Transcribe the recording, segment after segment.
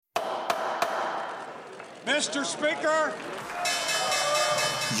Mr. Speaker.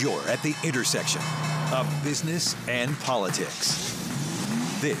 You're at the intersection of business and politics.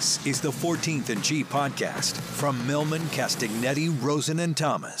 This is the 14th and G podcast from Millman, Castagnetti, Rosen, and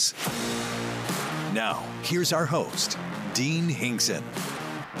Thomas. Now, here's our host, Dean Hinkson.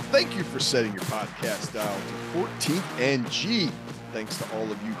 Thank you for setting your podcast dial to 14th and G. Thanks to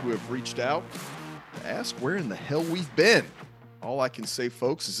all of you who have reached out to ask where in the hell we've been. All I can say,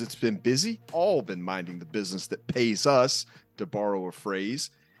 folks, is it's been busy. All been minding the business that pays us, to borrow a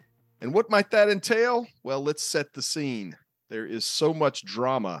phrase. And what might that entail? Well, let's set the scene. There is so much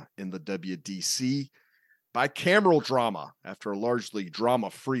drama in the WDC. Bicameral drama after a largely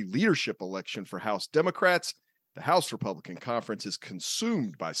drama-free leadership election for House Democrats. The House Republican Conference is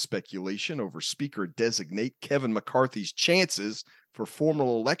consumed by speculation over Speaker-designate Kevin McCarthy's chances for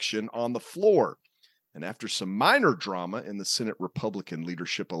formal election on the floor. And after some minor drama in the Senate Republican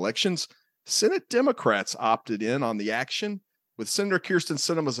leadership elections, Senate Democrats opted in on the action with Senator Kyrsten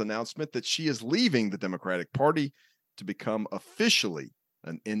Sinema's announcement that she is leaving the Democratic Party to become officially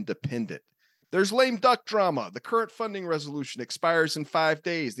an independent. There's lame duck drama. The current funding resolution expires in 5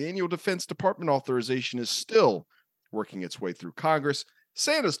 days. The annual Defense Department authorization is still working its way through Congress.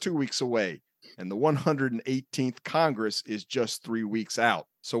 Santa's 2 weeks away, and the 118th Congress is just 3 weeks out.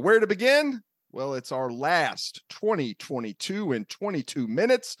 So where to begin? Well, it's our last 2022 in 22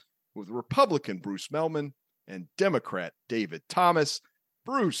 minutes with Republican Bruce Mehlman and Democrat David Thomas.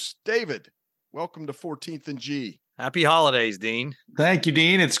 Bruce, David, welcome to 14th and G. Happy holidays, Dean. Thank you,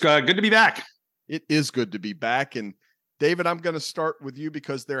 Dean. It's good to be back. It is good to be back. And David, I'm going to start with you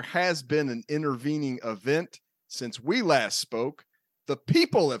because there has been an intervening event since we last spoke. The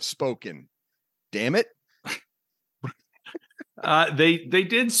people have spoken. Damn it. They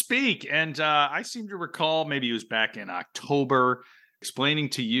did speak, and I seem to recall maybe it was back in October explaining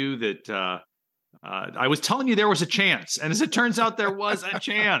to you that I was telling you there was a chance, and as it turns out, there was a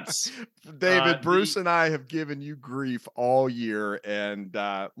chance. David, Bruce and I have given you grief all year, and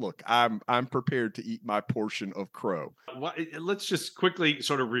look, I'm prepared to eat my portion of crow. Well, let's just quickly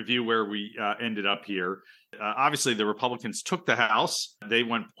sort of review where we ended up here. Obviously, the Republicans took the House. They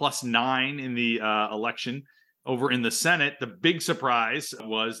went +9 in the election. Over in the Senate, the big surprise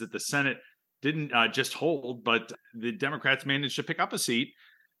was that the Senate didn't just hold, but the Democrats managed to pick up a seat.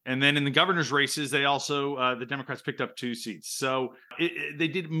 And then in the governor's races, they also, the Democrats picked up 2 seats. So they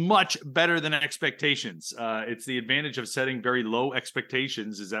did much better than expectations. It's the advantage of setting very low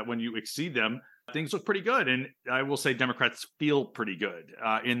expectations is that when you exceed them, things look pretty good. And I will say Democrats feel pretty good.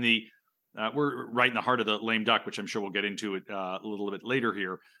 We're right in the heart of the lame duck, which I'm sure we'll get into it a little bit later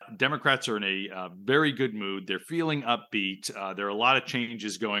here. Democrats are in a very good mood. They're feeling upbeat. There are a lot of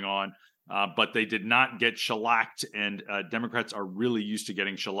changes going on, but they did not get shellacked, and Democrats are really used to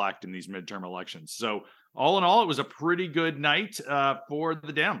getting shellacked in these midterm elections. So all in all, it was a pretty good night for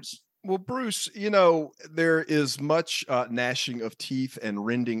the Dems. Well, Bruce, you know, there is much gnashing of teeth and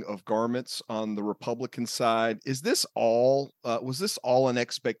rending of garments on the Republican side. Is this all, was this all an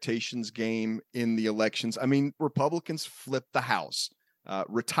expectations game in the elections? I mean, Republicans flipped the House,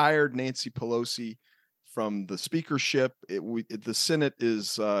 retired Nancy Pelosi from the speakership. The Senate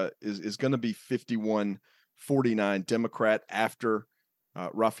is going to be 51-49 Democrat after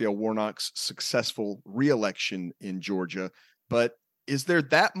Raphael Warnock's successful reelection in Georgia. But is there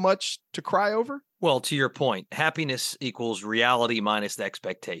that much to cry over? Well, to your point, happiness equals reality minus the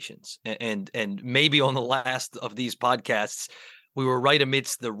expectations. And maybe on the last of these podcasts, we were right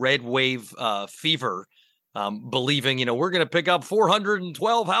amidst the red wave fever, believing, we're going to pick up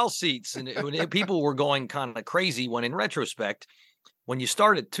 412 House seats. And people were going kind of crazy when in retrospect, when you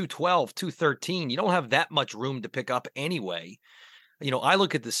start at 212, 213, you don't have that much room to pick up anyway. I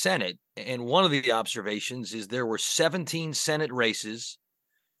look at the Senate, and one of the observations is there were 17 Senate races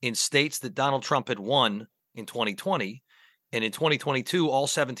in states that Donald Trump had won in 2020. And in 2022, all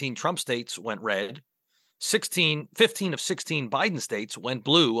 17 Trump states went red. 15 of 16 Biden states went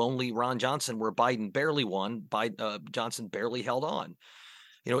blue. Only Ron Johnson, where Biden barely won, Johnson barely held on.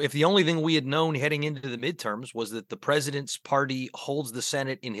 If the only thing we had known heading into the midterms was that the president's party holds the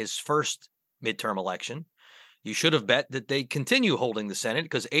Senate in his first midterm election, you should have bet that they continue holding the Senate,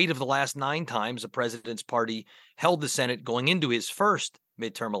 because 8 of the last 9 times the president's party held the Senate going into his first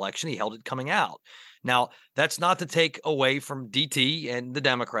midterm election, he held it coming out. Now, that's not to take away from DT and the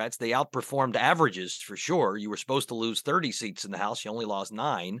Democrats. They outperformed averages for sure. You were supposed to lose 30 seats in the House. You only lost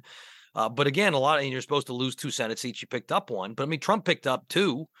 9. But again, and you're supposed to lose 2 Senate seats. You picked up 1. But I mean, Trump picked up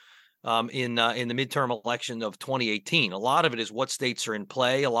 2 in the midterm election of 2018. A lot of it is what states are in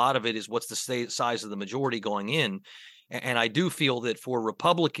play. A lot of it is what's the state size of the majority going in. And I do feel that for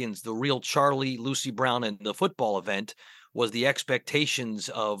Republicans, the real Charlie, Lucy Brown, and the football event was the expectations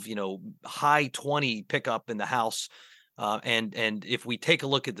of, high 20 pickup in the House. And if we take a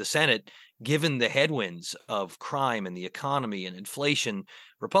look at the Senate, given the headwinds of crime and the economy and inflation,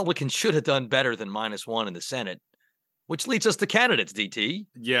 Republicans should have done better than -1 in the Senate, which leads us to candidates, DT.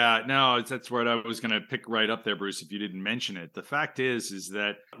 Yeah, no, that's what I was going to pick right up there, Bruce, if you didn't mention it. The fact is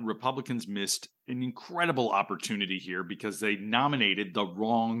that Republicans missed an incredible opportunity here because they nominated the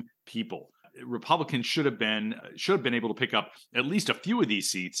wrong people. Republicans should have been able to pick up at least a few of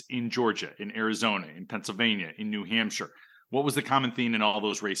these seats in Georgia, in Arizona, in Pennsylvania, in New Hampshire. What was the common theme in all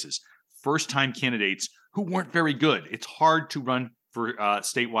those races? First-time candidates who weren't very good. It's hard to run for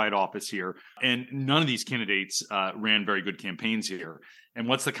statewide office here, and none of these candidates ran very good campaigns here. And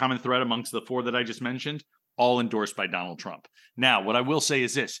what's the common thread amongst the four that I just mentioned? All endorsed by Donald Trump. Now, what I will say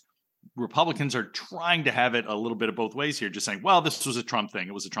is this. Republicans are trying to have it a little bit of both ways here, just saying, well, this was a Trump thing.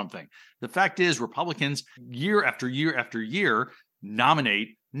 It was a Trump thing. The fact is, Republicans, year after year after year,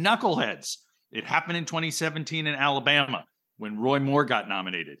 nominate knuckleheads. It happened in 2017 in Alabama when Roy Moore got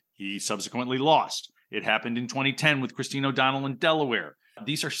nominated. He subsequently lost. It happened in 2010 with Christine O'Donnell in Delaware.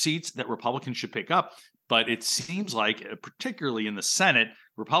 These are seats that Republicans should pick up, but it seems like, particularly in the Senate,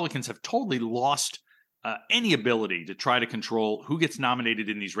 Republicans have totally lost any ability to try to control who gets nominated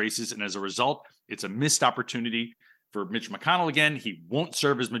in these races. And as a result, it's a missed opportunity for Mitch McConnell again. He won't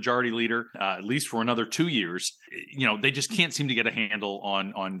serve as majority leader, at least for another 2 years. They just can't seem to get a handle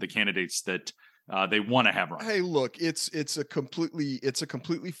on the candidates that they want to have run. Hey, look, it's a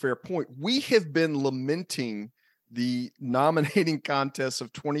completely fair point. We have been lamenting the nominating contests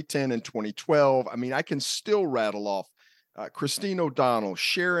of 2010 and 2012. I mean, I can still rattle off Christine O'Donnell,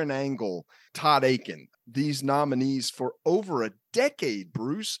 Sharon Angle, Todd Akin, these nominees for over a decade,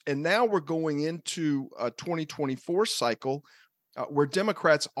 Bruce. And now we're going into a 2024 cycle where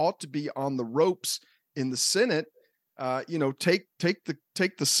Democrats ought to be on the ropes in the Senate. Take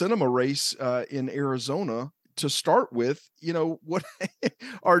the cinema race in Arizona to start with. What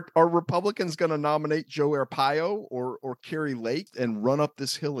are Republicans going to nominate Joe Arpaio or Carrie Lake and run up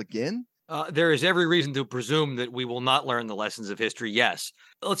this hill again? There is every reason to presume that we will not learn the lessons of history. Yes.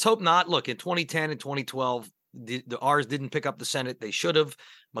 Let's hope not. Look, in 2010 and 2012, the R's didn't pick up the Senate. They should have.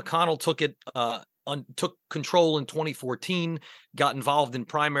 McConnell took control in 2014, got involved in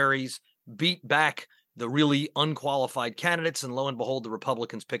primaries, beat back the really unqualified candidates, and lo and behold, the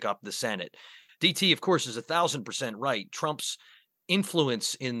Republicans pick up the Senate. DT, of course, is 1,000% right. Trump's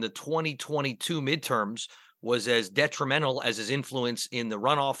influence in the 2022 midterms was as detrimental as his influence in the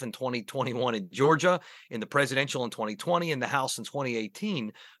runoff in 2021 in Georgia, in the presidential in 2020, in the House in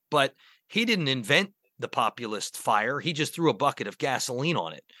 2018. But he didn't invent the populist fire. He just threw a bucket of gasoline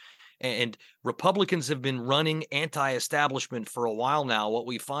on it. And Republicans have been running anti-establishment for a while now. What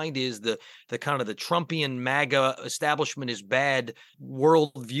we find is the kind of the Trumpian MAGA establishment is bad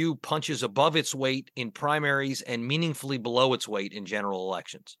worldview punches above its weight in primaries and meaningfully below its weight in general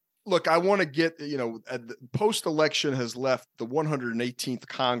elections. Look, I want to get, post-election has left the 118th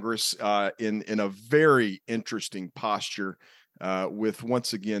Congress in a very interesting posture with,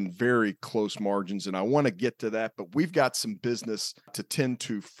 once again, very close margins. And I want to get to that, but we've got some business to tend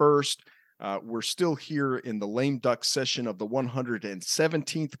to first. We're still here in the lame duck session of the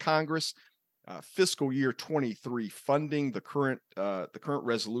 117th Congress. Fiscal year 23 funding, the current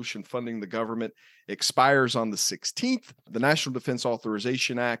resolution funding the government expires on the 16th. The National Defense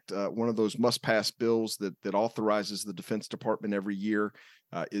Authorization Act, one of those must-pass bills that authorizes the Defense Department every year,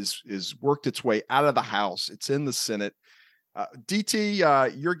 is worked its way out of the House. It's in the Senate. DT,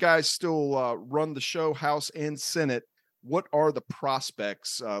 your guys still run the show, House and Senate. What are the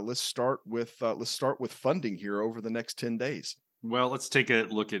prospects? Let's start with funding here over the next 10 days. Well, let's take a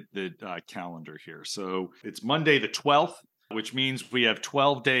look at the calendar here. So it's Monday the 12th, which means we have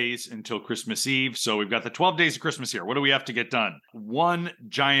 12 days until Christmas Eve. So we've got the 12 days of Christmas here. What do we have to get done? One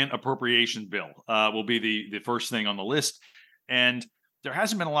giant appropriation bill will be the first thing on the list. And there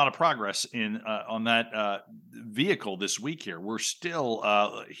hasn't been a lot of progress on that vehicle this week here. We're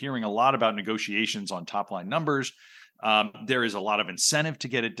still hearing a lot about negotiations on top line numbers. There is a lot of incentive to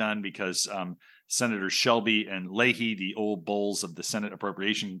get it done because Senators Shelby and Leahy, the old bulls of the Senate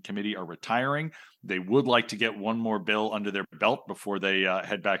Appropriation Committee, are retiring. They would like to get one more bill under their belt before they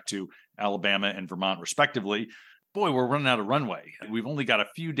head back to Alabama and Vermont, respectively. Boy, we're running out of runway. We've only got a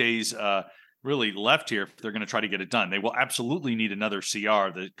few days really left here if they're going to try to get it done. They will absolutely need another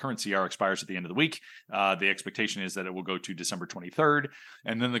CR. The current CR expires at the end of the week. The expectation is that it will go to December 23rd.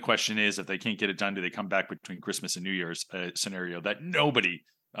 And then the question is, if they can't get it done, do they come back between Christmas and New Year's, a scenario that nobody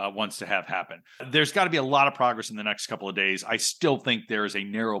wants to have happen. There's got to be a lot of progress in the next couple of days. I still think there is a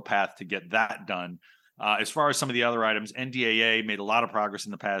narrow path to get that done. As far as some of the other items, NDAA made a lot of progress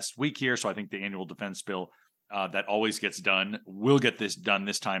in the past week here. So I think the annual defense bill that always gets done will get this done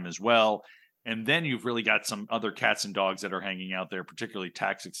this time as well. And then you've really got some other cats and dogs that are hanging out there, particularly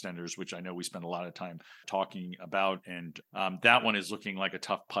tax extenders, which I know we spend a lot of time talking about. And that one is looking like a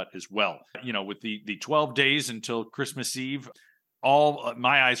tough putt as well. With the 12 days until Christmas Eve, all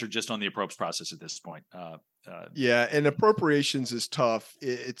my eyes are just on the appropriations process at this point. Yeah, and appropriations is tough.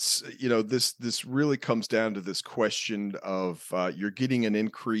 It's this really comes down to this question of you're getting an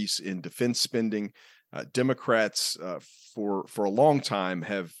increase in defense spending. Democrats for a long time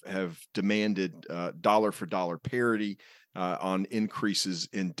have demanded dollar for dollar parity on increases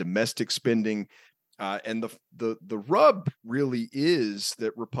in domestic spending, and the rub really is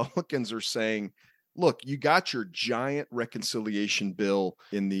that Republicans are saying, look, you got your giant reconciliation bill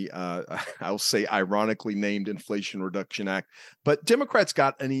in the I'll say ironically named Inflation Reduction Act, but Democrats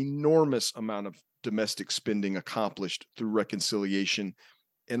got an enormous amount of domestic spending accomplished through reconciliation.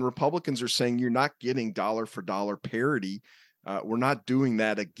 And Republicans are saying you're not getting dollar for dollar parity. We're not doing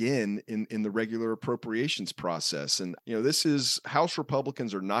that again in the regular appropriations process. And, this is House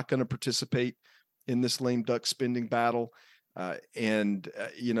Republicans are not going to participate in this lame duck spending battle. I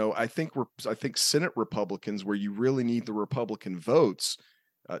think Senate Republicans, where you really need the Republican votes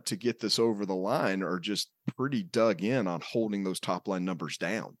to get this over the line, are just pretty dug in on holding those top line numbers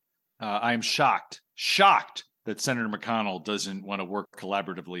down. I am shocked that Senator McConnell doesn't want to work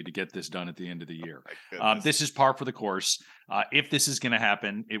collaboratively to get this done at the end of the year. This is par for the course. If this is going to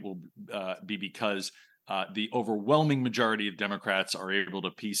happen, it will be because the overwhelming majority of Democrats are able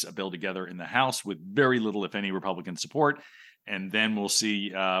to piece a bill together in the House with very little, if any, Republican support. And then we'll see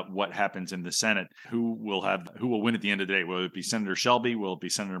what happens in the Senate. Who will win at the end of the day? Will it be Senator Shelby? Will it be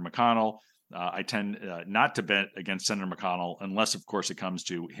Senator McConnell? I tend not to bet against Senator McConnell unless, of course, it comes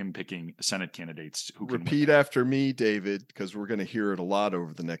to him picking Senate candidates who can repeat after me, David, because we're going to hear it a lot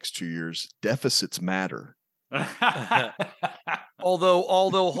over the next 2 years. Deficits matter. Although,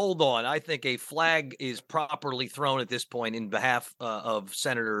 hold on, I think a flag is properly thrown at this point in behalf of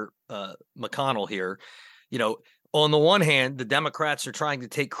Senator McConnell here. On the one hand, the Democrats are trying to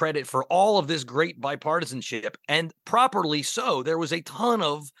take credit for all of this great bipartisanship, and properly so. There was a ton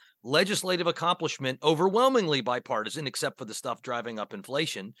of legislative accomplishment, overwhelmingly bipartisan, except for the stuff driving up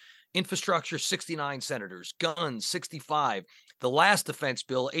inflation. Infrastructure, 69 senators. Guns, 65. The last defense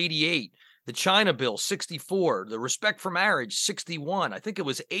bill, 88. The China bill, 64. The Respect for Marriage, 61. I think it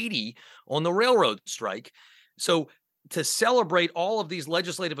was 80 on the railroad strike. So to celebrate all of these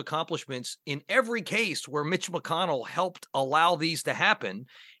legislative accomplishments in every case where Mitch McConnell helped allow these to happen,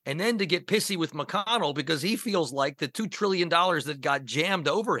 and then to get pissy with McConnell because he feels like the $2 trillion that got jammed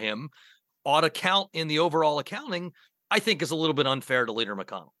over him ought to count in the overall accounting, I think is a little bit unfair to Leader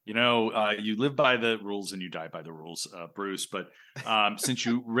McConnell. You live by the rules and you die by the rules, Bruce. But since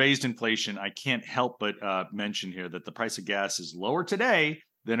you raised inflation, I can't help but mention here that the price of gas is lower today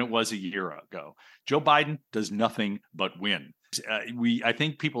than it was a year ago. Joe Biden does nothing but win. I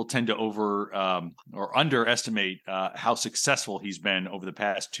think people tend to or underestimate how successful he's been over the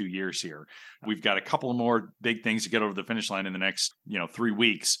past 2 years here. We've got a couple more big things to get over the finish line in the next 3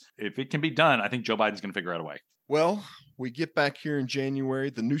 weeks. If it can be done, I think Joe Biden's going to figure out a way. Well, we get back here in January,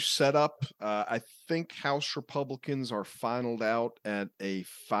 the new setup. I think House Republicans are finaled out at a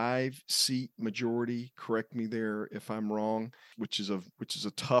 5-seat majority. Correct me there if I'm wrong, which is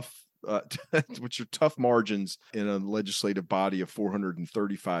a tough, which are tough margins in a legislative body of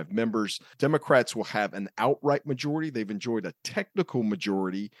 435 members. Democrats will have an outright majority. They've enjoyed a technical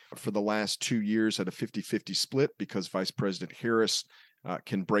majority for the last 2 years at a 50-50 split because Vice President Harris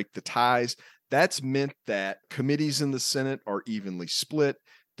can break the ties. That's meant that committees in the Senate are evenly split.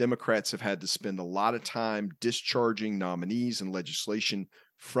 Democrats have had to spend a lot of time discharging nominees and legislation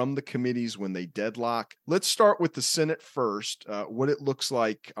from the committees when they deadlock. Let's start with the Senate first. What it looks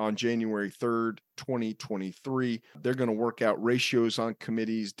like on January 3rd, 2023. They're going to work out ratios on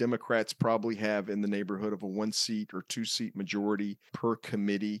committees. Democrats probably have in the neighborhood of a 1-seat or 2-seat majority per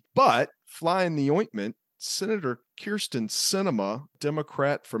committee. But fly in the ointment, Senator Kyrsten Sinema,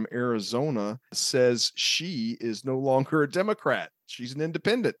 Democrat from Arizona, says she is no longer a Democrat. She's an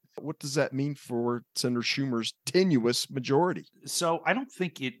independent. What does that mean for Senator Schumer's tenuous majority? So I don't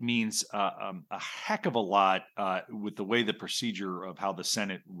think it means a heck of a lot with the way the procedure of how the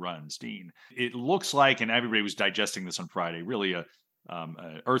Senate runs, Dean. It looks like, and everybody was digesting this on Friday, really a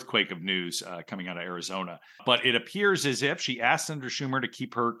earthquake of news coming out of Arizona. But it appears as if she asked Senator Schumer to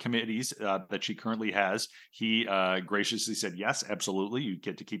keep her committees that she currently has. He graciously said, yes, absolutely, you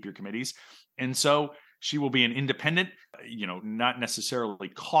get to keep your committees. And so she will be an independent, not necessarily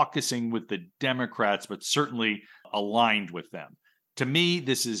caucusing with the Democrats, but certainly aligned with them. To me,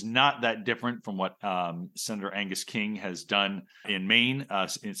 this is not that different from what Senator Angus King has done in Maine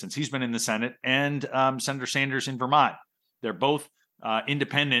since he's been in the Senate, and Senator Sanders in Vermont. They're both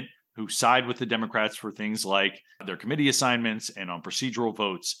independent who side with the Democrats for things like their committee assignments and on procedural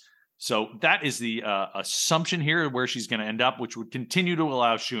votes. So that is the assumption here where she's going to end up, which would continue to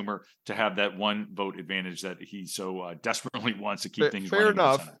allow Schumer to have that one vote advantage that he so desperately wants to keep things running.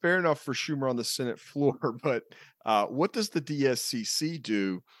 Fair enough for Schumer on the Senate floor. But what does the DSCC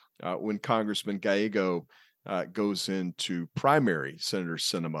do when Congressman Gallego goes into primary? Senator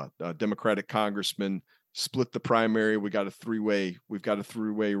Sinema, Democratic congressman, split the primary. We've got a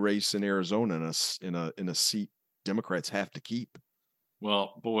three-way race in Arizona in a seat Democrats have to keep.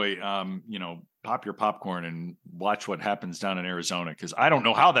 Well, boy, pop your popcorn and watch what happens down in Arizona, because I don't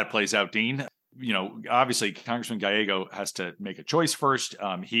know how that plays out, Dean. Obviously, Congressman Gallego has to make a choice first.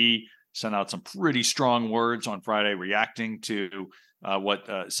 He sent out some pretty strong words on Friday reacting to what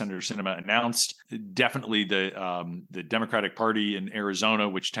Senator Sinema announced. Definitely the Democratic Party in Arizona,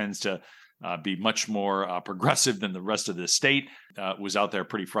 which tends to be much more progressive than the rest of the state, was out there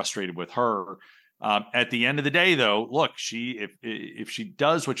pretty frustrated with her. At the end of the day, though, look, if she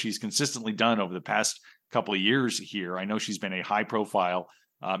does what she's consistently done over the past couple of years here, I know she's been a high profile,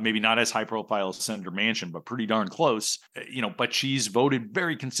 maybe not as high profile as Senator Manchin, but pretty darn close, but she's voted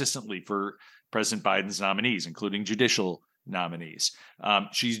very consistently for President Biden's nominees, including judicial nominees.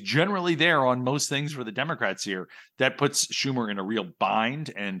 She's generally there on most things for the Democrats here. That puts Schumer in a real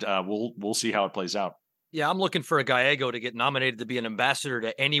bind, and we'll see how it plays out. Yeah, I'm looking for a Gallego to get nominated to be an ambassador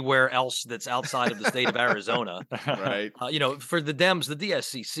to anywhere else that's outside of the state of Arizona. Right. For the Dems, the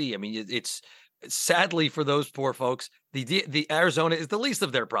DSCC, I mean, it's sadly for those poor folks, the Arizona is the least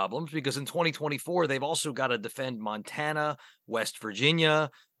of their problems, because in 2024, they've also got to defend Montana, West Virginia,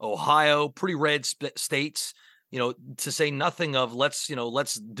 Ohio, pretty red states, to say nothing of let's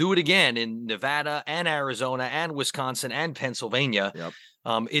do it again in Nevada and Arizona and Wisconsin and Pennsylvania. Yep.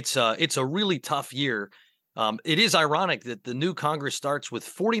 It's a really tough year. It is ironic that the new Congress starts with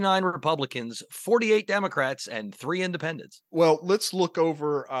 49 Republicans, 48 Democrats, and 3 independents. Well, let's look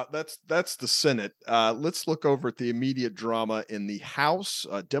over. That's the Senate. Let's look over at the immediate drama in the House.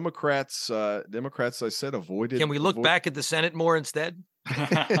 Democrats, I said, avoided. Can we look back at the Senate more instead?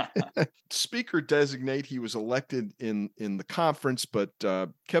 Speaker designate, he was elected in the conference, but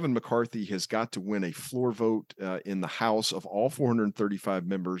Kevin McCarthy has got to win a floor vote in the House of all 435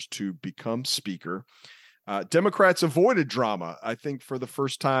 members to become Speaker. Democrats avoided drama, I think, for the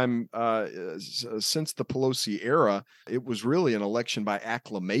first time since the Pelosi era. It was really an election by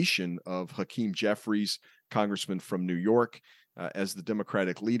acclamation of Hakeem Jeffries, congressman from New York, as the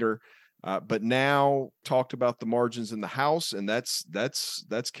Democratic leader. But now talked about the margins in the House, and that's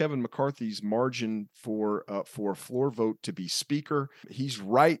Kevin McCarthy's margin for a floor vote to be Speaker. He's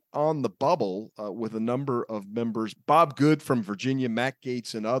right on the bubble with a number of members. Bob Good from Virginia, Matt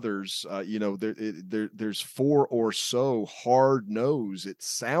Gaetz, and others. There's 4 or so hard no's, it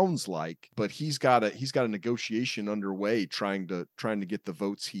sounds like, but he's got a negotiation underway trying to get the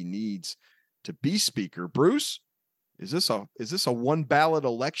votes he needs to be Speaker. Bruce, Is this a one ballot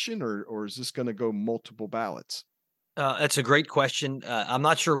election, or is this going to go multiple ballots? That's a great question. I'm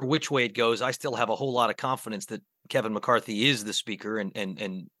not sure which way it goes. I still have a whole lot of confidence that Kevin McCarthy is the Speaker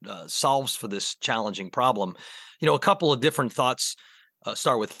and solves for this challenging problem. A couple of different thoughts.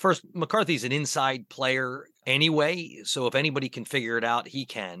 Start with first, McCarthy's an inside player anyway, so if anybody can figure it out, he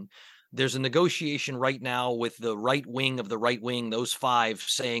can. There's a negotiation right now with the right wing of the right wing, those 5,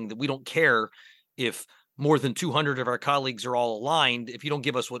 saying that we don't care if more than 200 of our colleagues are all aligned. If you don't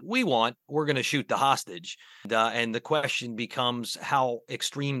give us what we want, we're going to shoot the hostage. And the question becomes how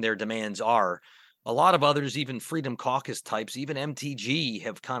extreme their demands are. A lot of others, even Freedom Caucus types, even MTG,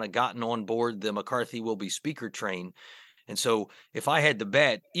 have kind of gotten on board the McCarthy will be Speaker train. And so if I had to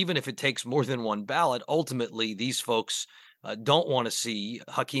bet, even if it takes more than one ballot, ultimately these folks don't want to see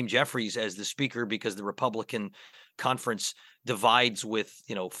Hakeem Jeffries as the Speaker, because the Republican conference divides with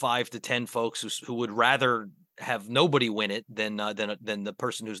 5 to 10 folks who would rather have nobody win it than the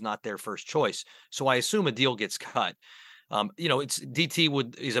person who's not their first choice. So I assume a deal gets cut. It's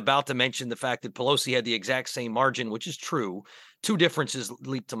DT is about to mention the fact that Pelosi had the exact same margin, which is true. 2 differences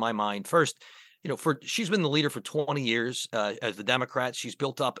leap to my mind. First, she's been the leader for 20 years as the Democrat. She's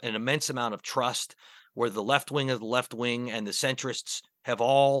built up an immense amount of trust where the left wing of the left wing and the centrists have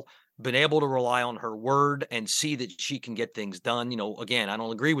all been able to rely on her word and see that she can get things done. Again, I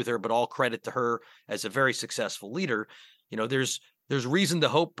don't agree with her, but all credit to her as a very successful leader. There's reason to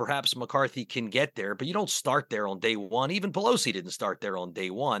hope perhaps McCarthy can get there, but you don't start there on day one. Even Pelosi didn't start there on day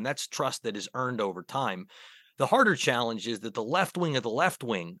one. That's trust that is earned over time. The harder challenge is that the left wing of the left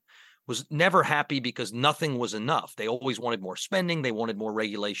wing was never happy because nothing was enough. They always wanted more spending. They wanted more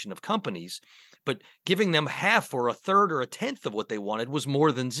regulation of companies, but giving them half or a third or a tenth of what they wanted was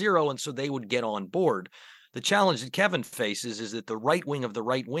more than zero. And so they would get on board. The challenge that Kevin faces is that the right wing of the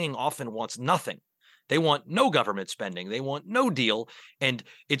right wing often wants nothing. They want no government spending. They want no deal. And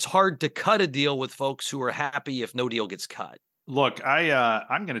it's hard to cut a deal with folks who are happy if no deal gets cut. Look,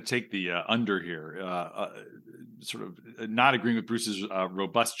 I'm going to take the under here, sort of not agreeing with Bruce's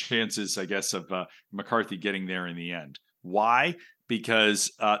robust chances, I guess, of McCarthy getting there in the end. Why?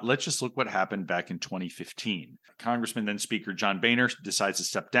 Because let's just look what happened back in 2015. Congressman, then Speaker John Boehner decides to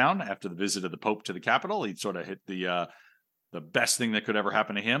step down after the visit of the Pope to the Capitol. He'd sort of hit the best thing that could ever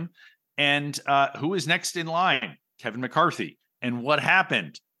happen to him. And who is next in line? Kevin McCarthy. And what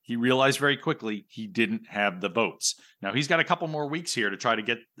happened? He realized very quickly he didn't have the votes. Now, he's got a couple more weeks here to try to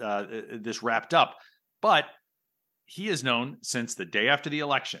get this wrapped up. But he is known since the day after the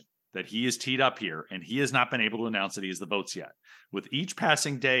election that he is teed up here, and he has not been able to announce that he has the votes yet. With each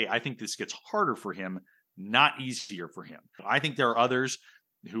passing day, I think this gets harder for him, not easier for him. I think there are others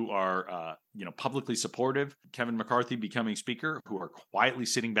who are, publicly supportive, Kevin McCarthy becoming speaker, who are quietly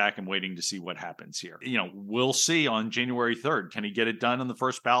sitting back and waiting to see what happens here. We'll see on January 3rd. Can he get it done on the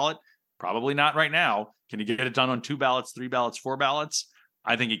first ballot? Probably not right now. Can he get it done on 2 ballots, 3 ballots, 4 ballots?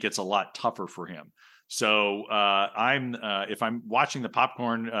 I think it gets a lot tougher for him. So if I'm watching the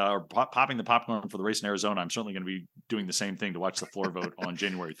popcorn or popping the popcorn for the race in Arizona, I'm certainly going to be doing the same thing to watch the floor vote on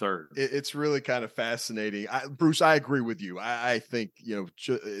January 3rd. It's really kind of fascinating. Bruce, I agree with you. I think,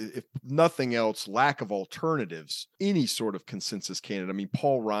 if nothing else, lack of alternatives, any sort of consensus candidate. I mean,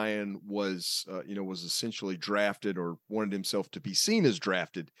 Paul Ryan was essentially drafted or wanted himself to be seen as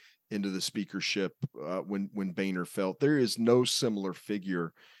drafted into the speakership when Boehner felt. There is no similar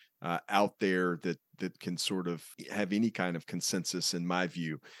figure out there that can sort of have any kind of consensus, in my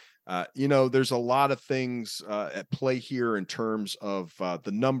view. There's a lot of things at play here in terms of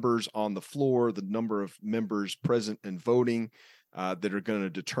the numbers on the floor, the number of members present and voting that are going to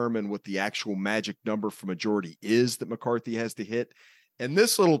determine what the actual magic number for majority is that McCarthy has to hit. And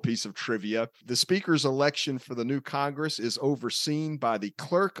this little piece of trivia, the speaker's election for the new Congress is overseen by the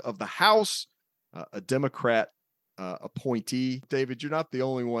clerk of the House, a Democrat appointee. David, you're not the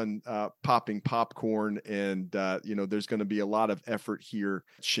only one popping popcorn, and there's going to be a lot of effort here,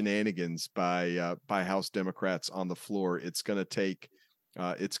 shenanigans by House Democrats on the floor. It's going to take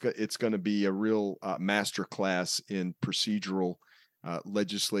it's going to be a real masterclass in procedural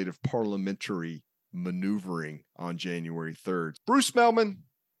legislative parliamentary maneuvering on January 3rd. Bruce Mehlman,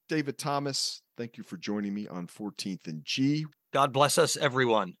 David Thomas, thank you for joining me on 14th and G. God bless us,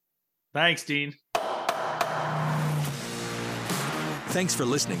 everyone. Thanks, Dean. Thanks for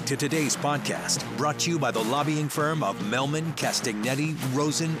listening to today's podcast, brought to you by the lobbying firm of Mehlman, Castignetti,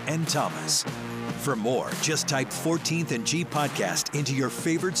 Rosen, and Thomas. For more, just type 14th and G podcast into your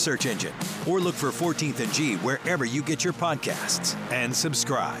favorite search engine, or look for 14th and G wherever you get your podcasts, and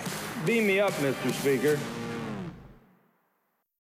subscribe. Beam me up, Mr. Speaker.